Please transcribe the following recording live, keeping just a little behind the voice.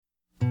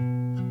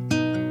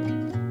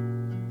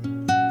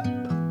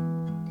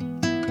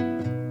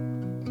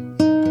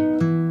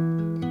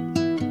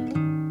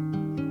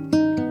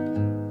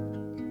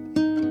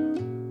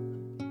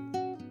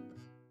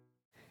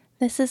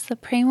This is the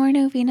Pray More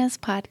Novenas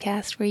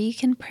podcast where you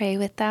can pray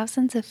with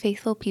thousands of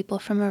faithful people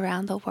from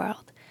around the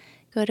world.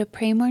 Go to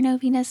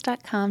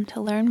praymorenovenas.com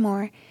to learn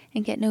more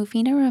and get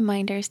novena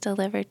reminders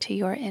delivered to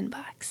your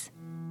inbox.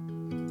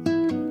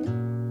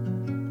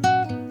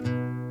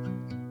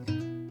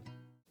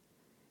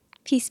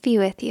 Peace be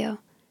with you.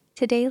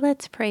 Today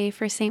let's pray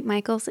for St.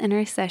 Michael's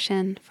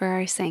intercession for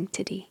our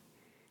sanctity.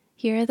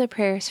 Here are the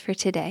prayers for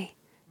today,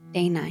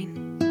 Day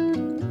 9.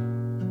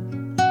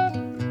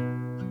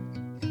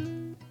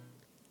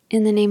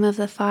 In the name of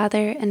the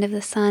Father, and of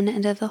the Son,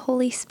 and of the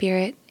Holy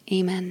Spirit.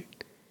 Amen.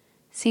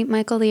 Saint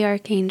Michael the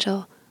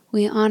Archangel,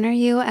 we honor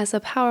you as a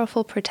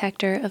powerful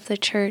protector of the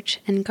Church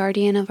and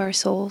guardian of our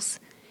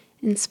souls.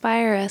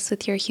 Inspire us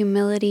with your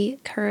humility,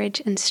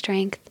 courage, and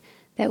strength,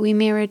 that we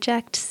may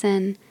reject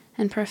sin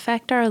and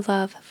perfect our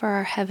love for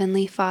our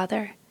Heavenly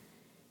Father.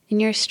 In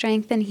your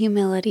strength and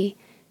humility,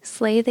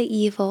 slay the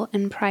evil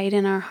and pride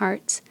in our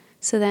hearts,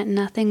 so that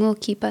nothing will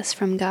keep us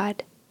from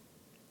God.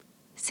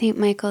 Saint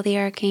Michael the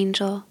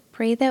Archangel,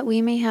 pray that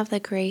we may have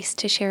the grace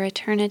to share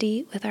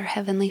eternity with our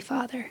Heavenly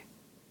Father.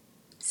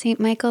 Saint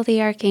Michael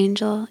the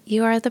Archangel,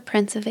 you are the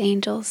Prince of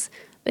Angels,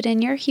 but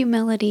in your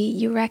humility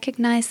you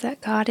recognize that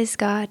God is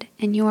God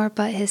and you are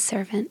but His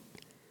servant.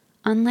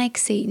 Unlike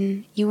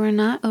Satan, you were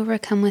not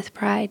overcome with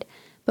pride,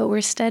 but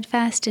were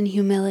steadfast in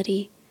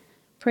humility.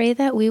 Pray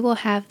that we will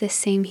have this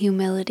same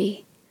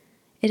humility.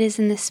 It is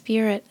in the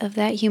spirit of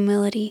that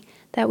humility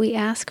that we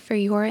ask for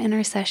your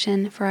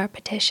intercession for our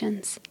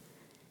petitions.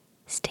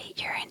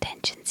 State your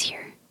intentions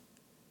here.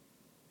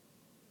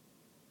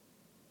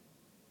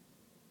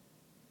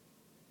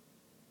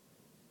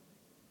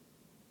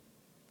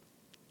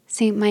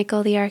 Saint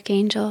Michael the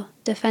Archangel,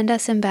 defend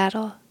us in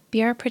battle.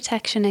 Be our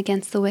protection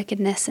against the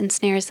wickedness and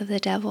snares of the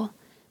devil.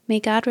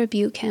 May God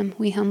rebuke him,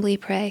 we humbly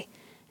pray.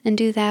 And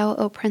do thou,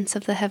 O Prince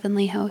of the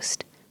heavenly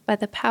host, by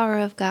the power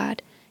of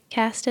God,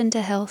 cast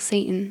into hell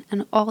Satan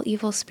and all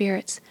evil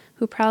spirits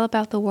who prowl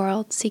about the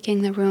world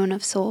seeking the ruin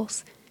of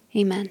souls.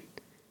 Amen.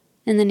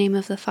 In the name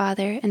of the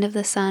Father, and of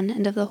the Son,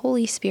 and of the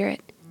Holy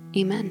Spirit.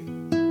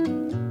 Amen.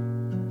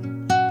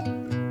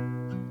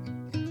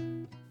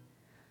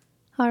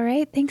 All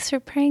right, thanks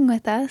for praying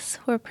with us.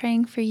 We're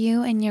praying for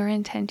you and your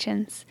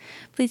intentions.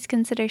 Please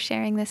consider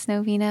sharing this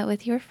novena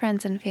with your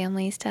friends and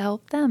families to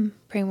help them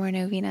pray more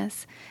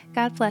novenas.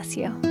 God bless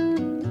you.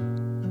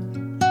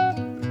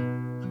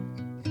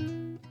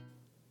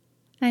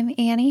 I'm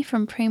Annie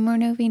from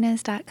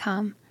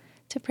praymorenovenas.com.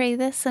 To pray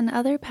this and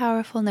other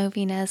powerful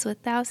novenas with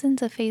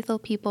thousands of faithful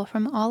people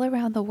from all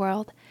around the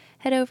world,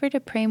 head over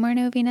to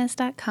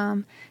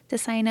praymorenovenas.com to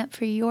sign up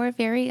for your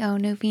very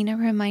own novena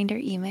reminder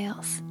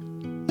emails.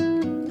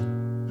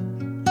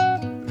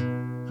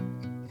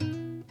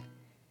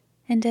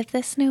 And if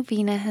this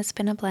novena has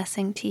been a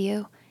blessing to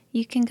you,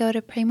 you can go to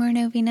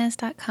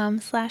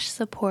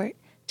praymorenovenas.com/support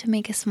to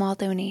make a small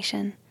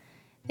donation.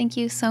 Thank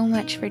you so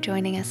much for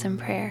joining us in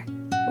prayer.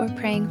 We're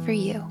praying for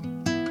you.